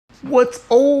What's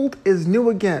old is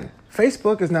new again.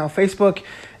 Facebook is now Facebook,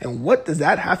 and what does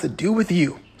that have to do with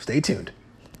you? Stay tuned.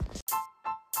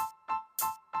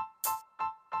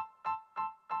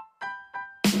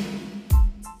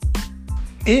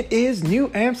 It is New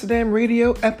Amsterdam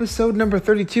Radio, episode number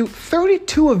 32.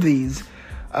 32 of these.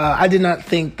 I did not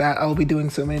think that I'll be doing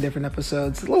so many different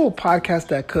episodes. A little podcast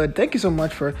that could. Thank you so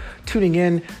much for tuning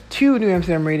in to New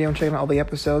Amsterdam Radio and checking out all the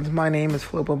episodes. My name is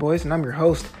Flopo Boys, and I'm your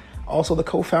host. Also the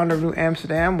co-founder of New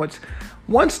Amsterdam, which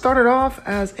once started off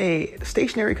as a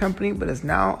stationery company, but has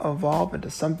now evolved into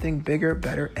something bigger,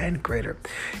 better, and greater.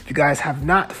 If you guys have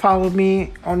not followed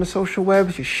me on the social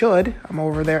webs, you should. I'm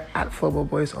over there at Flopo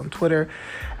Boys on Twitter,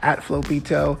 at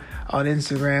Flopito on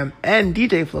Instagram, and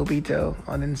DJ Flopito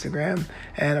on Instagram,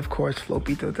 and of course,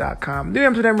 Flopito.com. New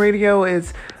Amsterdam Radio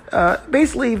is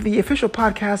basically the official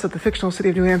podcast of the fictional city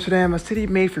of New Amsterdam, a city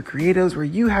made for creatives where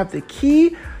you have the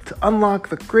key to unlock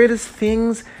the greatest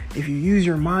things. If you use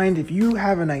your mind, if you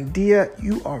have an idea,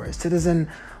 you are a citizen.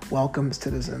 Welcome,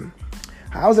 citizen.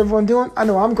 How's everyone doing? I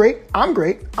know I'm great. I'm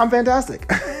fantastic.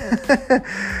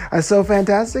 I'm so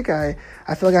fantastic. I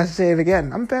feel like I should say it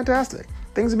again. I'm fantastic.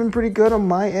 Things have been pretty good on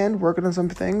my end, working on some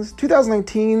things.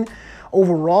 2019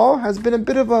 overall has been a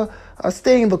bit of a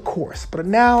staying the course, but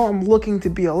now I'm looking to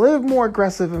be a little more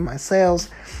aggressive in my sales.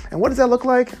 And what does that look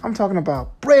like? I'm talking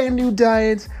about brand new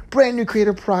diets, brand new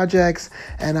creative projects,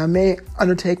 and I may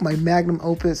undertake my magnum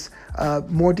opus.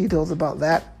 More details about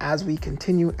that as we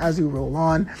continue, as we roll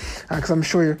on, because I'm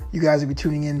sure you guys will be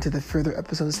tuning in to the further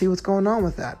episodes to see what's going on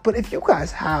with that. But if you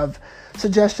guys have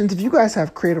suggestions, if you guys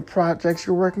have creative projects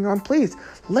you're working on, please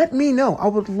let me know. I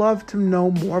would love to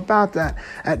know more about that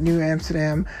at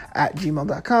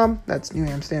newamsterdam@gmail.com. That's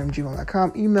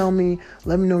newamsterdam@gmail.com. Email me,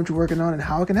 let me know what you're working on and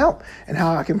how I can help and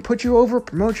how I can put you over,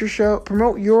 promote your show,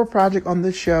 promote your project on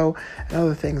this show, and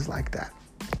other things like that.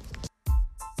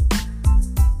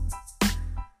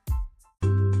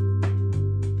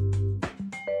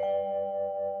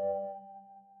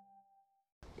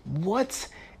 What's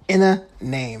in a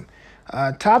name?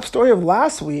 Top story of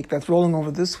last week that's rolling over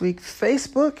this week.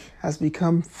 Facebook has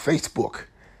become Facebook.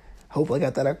 Hopefully I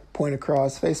got that point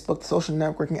across. Facebook, the social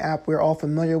networking app we're all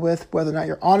familiar with, whether or not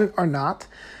you're on it or not,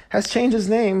 has changed its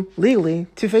name legally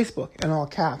to Facebook in all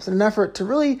caps in an effort to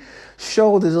really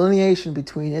show the delineation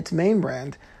between its main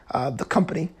brand, the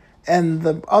company, and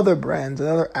the other brands and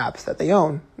other apps that they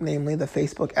own, namely the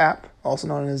Facebook app, also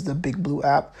known as the Big Blue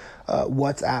app,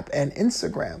 WhatsApp, and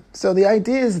Instagram. So the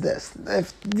idea is this.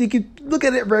 If you could look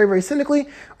at it very, very cynically,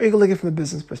 or you can look at it from a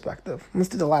business perspective. Let's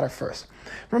do the latter first.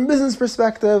 From a business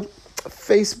perspective,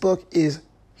 Facebook is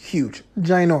huge,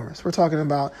 ginormous. We're talking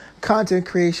about content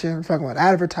creation. We're talking about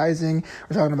advertising.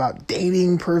 We're talking about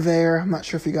dating purveyor. I'm not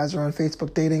sure if you guys are on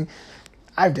Facebook dating.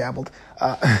 I've dabbled.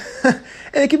 And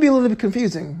it can be a little bit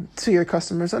confusing to your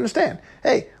customers to understand,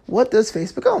 hey, what does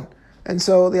Facebook own? And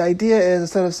so the idea is,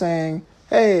 instead of saying,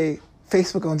 hey,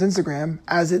 Facebook owns Instagram,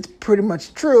 as it's pretty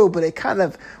much true, but it kind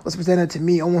of was presented to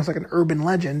me almost like an urban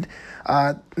legend,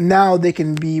 now they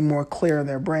can be more clear in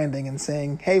their branding and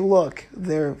saying, hey, look,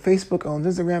 their Facebook owns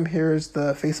Instagram. Here's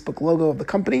the Facebook logo of the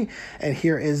company, and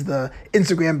here is the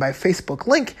Instagram by Facebook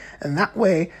link. And that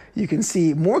way you can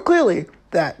see more clearly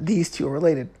that these two are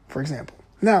related, for example.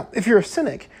 Now, if you're a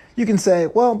cynic, you can say,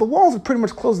 well, the walls are pretty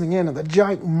much closing in on the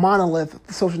giant monolith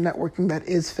of social networking that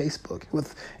is Facebook.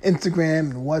 With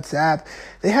Instagram and WhatsApp,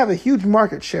 they have a huge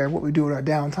market share of what we do in our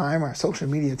downtime, our social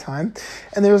media time.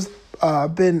 And there's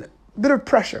been a bit of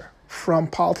pressure from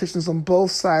politicians on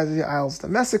both sides of the aisles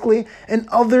domestically and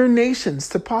other nations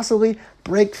to possibly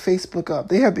break Facebook up.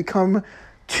 They have become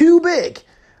too big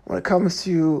when it comes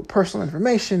to personal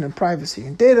information and privacy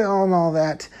and data and all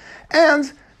that.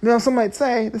 And some might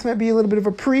say this might be a little bit of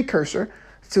a precursor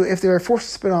to, if they're forced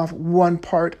to spin off one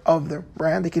part of their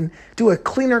brand, they can do a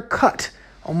cleaner cut,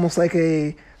 almost like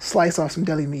a slice off some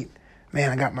deli meat.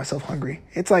 Man, I got myself hungry.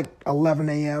 It's like 11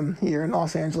 a.m. here in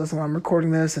Los Angeles when I'm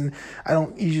recording this, and I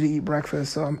don't usually eat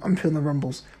breakfast, so I'm feeling the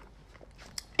rumbles.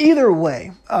 Either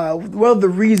way, one of the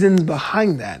reasons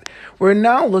behind that, we're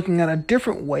now looking at a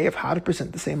different way of how to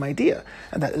present the same idea.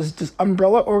 And that is, this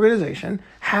umbrella organization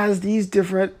has these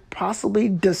different, possibly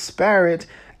disparate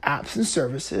apps and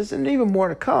services, and even more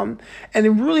to come. And they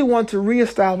really want to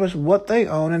reestablish what they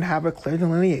own and have a clear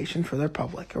delineation for their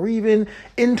public, or even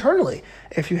internally.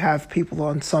 If you have people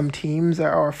on some teams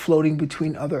that are floating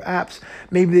between other apps,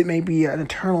 maybe it may be an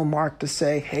internal mark to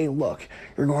say, hey, look,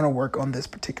 you're going to work on this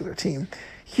particular team.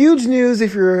 Huge news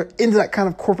if you're into that kind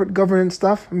of corporate governance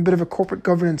stuff. I'm a bit of a corporate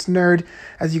governance nerd,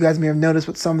 as you guys may have noticed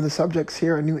with some of the subjects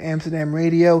here on New Amsterdam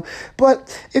Radio.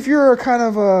 But if you're kind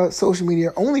of a social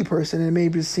media only person, it may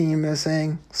just seem as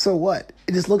saying, so what?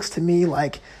 It just looks to me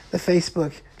like the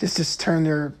Facebook just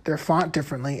turned their font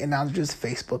differently and now they're just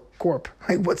Facebook Corp.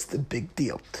 Like, what's the big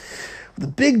deal? The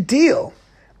big deal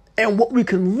and what we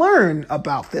can learn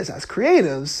about this as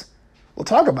creatives, we'll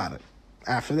talk about it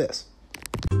after this.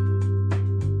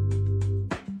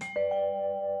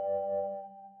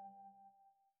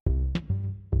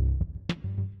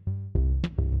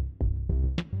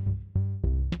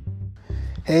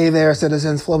 Hey there,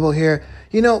 citizens. Flobo here.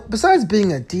 You know, besides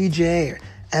being a DJ or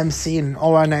MC and an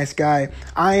all-around nice guy,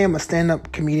 I am a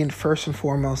stand-up comedian first and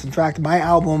foremost. In fact, my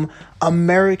album,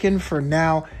 American for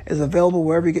Now, is available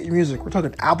wherever you get your music. We're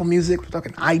talking Apple Music, we're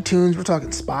talking iTunes, we're talking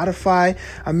Spotify.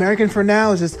 American for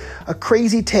Now is just a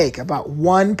crazy take about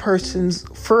one person's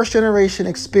first-generation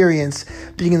experience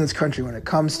being in this country when it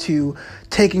comes to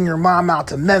taking your mom out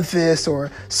to Memphis or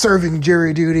serving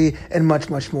jury duty and much,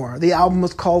 much more. The album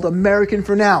was called American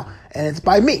for Now, and it's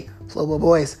by me, Flobo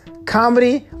Boys.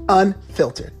 Comedy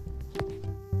Unfiltered.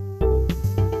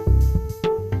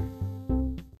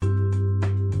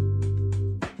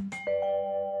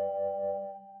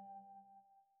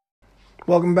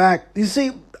 Welcome back. You see,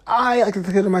 I like to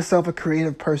consider myself a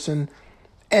creative person.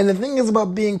 And the thing is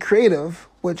about being creative,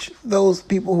 which those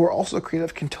people who are also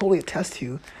creative can totally attest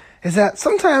to, is that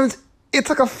sometimes it's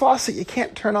like a faucet you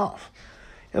can't turn off.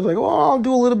 It's like, well, I'll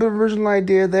do a little bit of original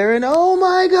idea there, and oh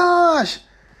my gosh.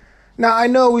 Now, I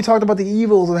know we talked about the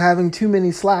evils of having too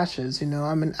many slashes. You know,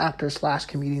 I'm an actor /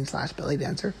 comedian / belly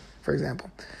dancer, for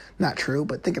example. Not true,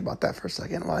 but think about that for a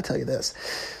second while I tell you this.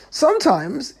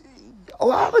 Sometimes, a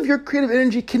lot of your creative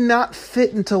energy cannot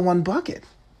fit into one bucket,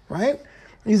 right?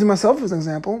 Using myself as an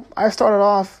example, I started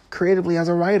off creatively as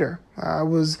a writer. I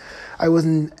was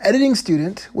an editing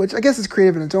student, which I guess is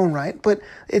creative in its own right, but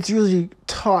it's usually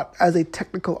taught as a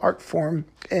technical art form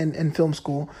in film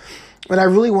school. But I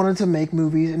really wanted to make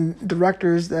movies, and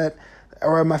directors that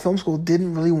are at my film school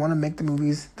didn't really want to make the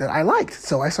movies that I liked.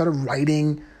 So I started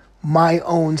writing my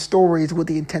own stories with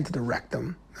the intent to direct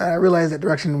them. I realized that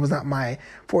direction was not my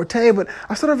forte, but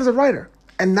I started off as a writer.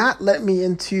 And that led me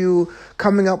into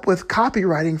coming up with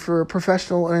copywriting for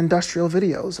professional and industrial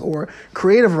videos or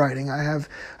creative writing. I have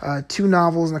 2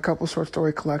 novels and a couple short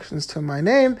story collections to my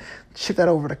name. Shift that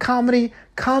over to comedy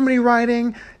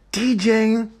writing,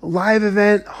 DJing, live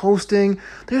event, hosting.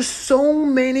 There's so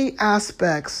many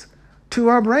aspects to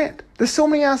our brand. There's so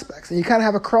many aspects. And you kind of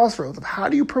have a crossroads of how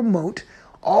do you promote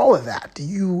all of that? Do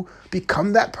you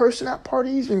become that person at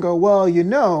parties and go, well, you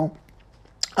know,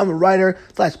 I'm a writer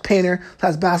 / painter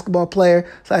 / basketball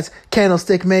player /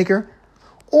 candlestick maker?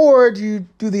 Or do you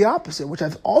do the opposite, which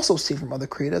I've also seen from other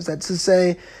creatives, that's to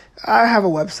say, I have a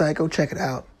website, go check it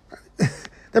out.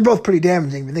 They're both pretty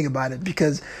damaging if you think about it,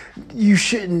 because you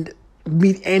shouldn't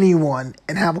meet anyone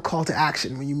and have a call to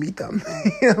action when you meet them.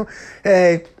 You know,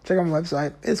 hey, check out my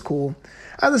website. It's cool.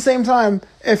 At the same time,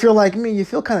 if you're like me, you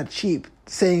feel kind of cheap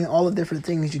saying all the different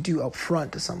things you do up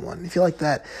front to someone. You feel like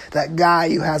that guy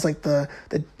who has like the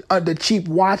cheap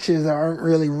watches that aren't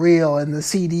really real and the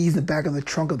CDs in the back of the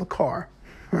trunk of the car,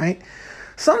 right?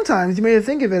 Sometimes you may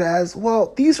think of it as,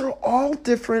 well, these are all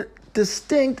different,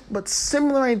 distinct, but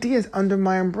similar ideas under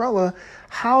my umbrella.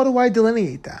 How do I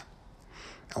delineate that?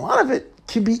 A lot of it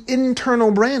can be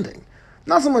internal branding.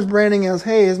 Not so much branding as,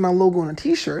 hey, here's my logo on a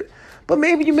t-shirt, but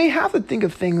maybe you may have to think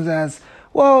of things as,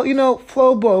 well, you know,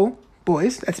 Flobo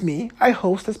Boys, that's me, I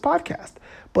host this podcast.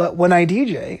 But when I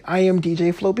DJ, I am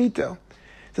DJ Flobito.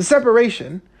 The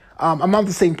separation, I'm not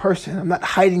the same person. I'm not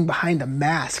hiding behind a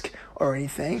mask or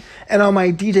anything. And on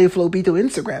my DJ Flobito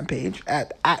Instagram page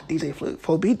at DJ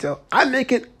Flobito, I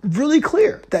make it really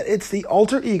clear that it's the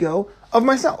alter ego of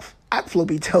myself at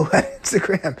Flobito at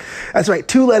Instagram. That's right,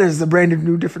 2 letters is a brand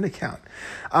new different account.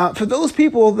 For those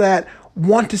people that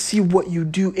want to see what you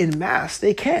do in mass,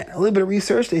 they can. A little bit of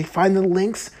research, they find the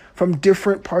links from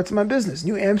different parts of my business.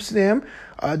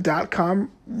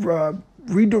 NewAmsterdam.com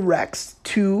redirects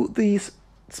to the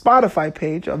Spotify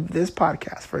page of this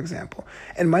podcast, for example.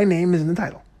 And my name is in the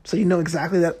title. So you know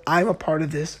exactly that I'm a part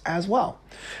of this as well.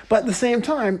 But at the same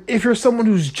time, if you're someone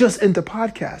who's just into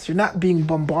podcasts, you're not being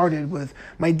bombarded with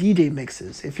my DJ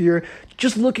mixes. If you're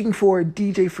just looking for a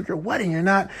DJ for your wedding, you're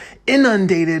not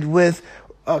inundated with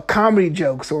comedy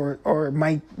jokes or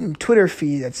my Twitter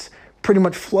feed that's pretty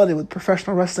much flooded with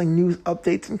professional wrestling news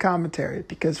updates and commentary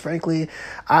because, frankly,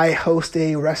 I host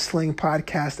a wrestling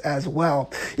podcast as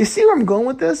well. You see where I'm going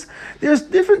with this? There's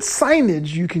different signage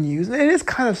you can use, and it is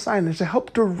kind of signage to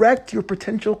help direct your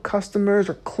potential customers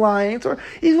or clients or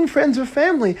even friends or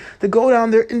family to go down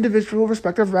their individual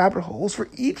respective rabbit holes for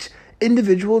each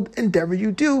individual endeavor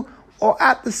you do, while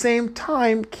at the same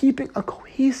time keeping a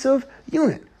cohesive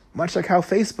unit. Much like how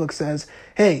Facebook says,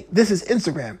 hey, this is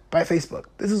Instagram by Facebook.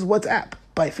 This is WhatsApp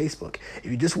by Facebook.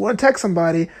 If you just want to text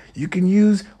somebody, you can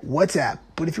use WhatsApp.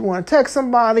 But if you want to text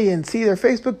somebody and see their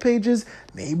Facebook pages,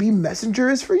 maybe Messenger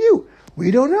is for you.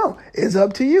 We don't know. It's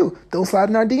up to you. Don't slide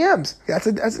in our DMs. That's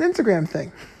an Instagram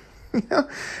thing.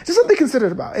 Just something to consider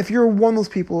about if you're one of those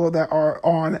people that are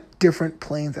on different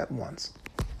planes at once.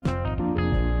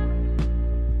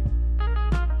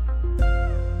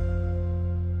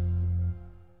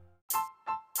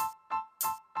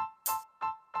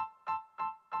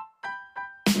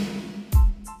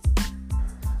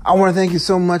 I want to thank you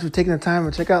so much for taking the time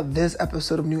to check out this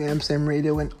episode of New Amsterdam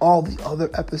Radio and all the other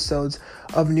episodes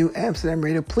of New Amsterdam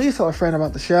Radio. Please tell a friend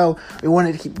about the show. We want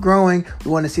it to keep growing.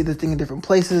 We want to see this thing in different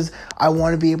places. I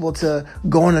want to be able to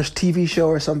go on a TV show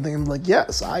or something and be like,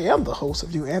 yes, I am the host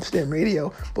of New Amsterdam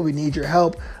Radio, but we need your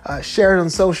help. Share it on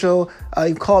social.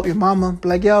 You call up your mama, be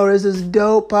like, yo, there's this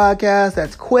dope podcast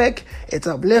that's quick, it's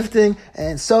uplifting,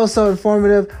 and so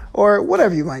informative, or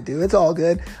whatever you might do. It's all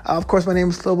good. Of course, my name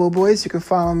is Flobo Boys. You can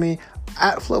follow me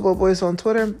at Flobo Boys on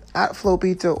Twitter, at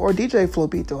Flobito, or DJ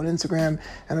Flobito on Instagram,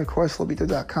 and of course,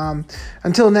 Flobito.com.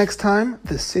 Until next time,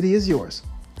 the city is yours.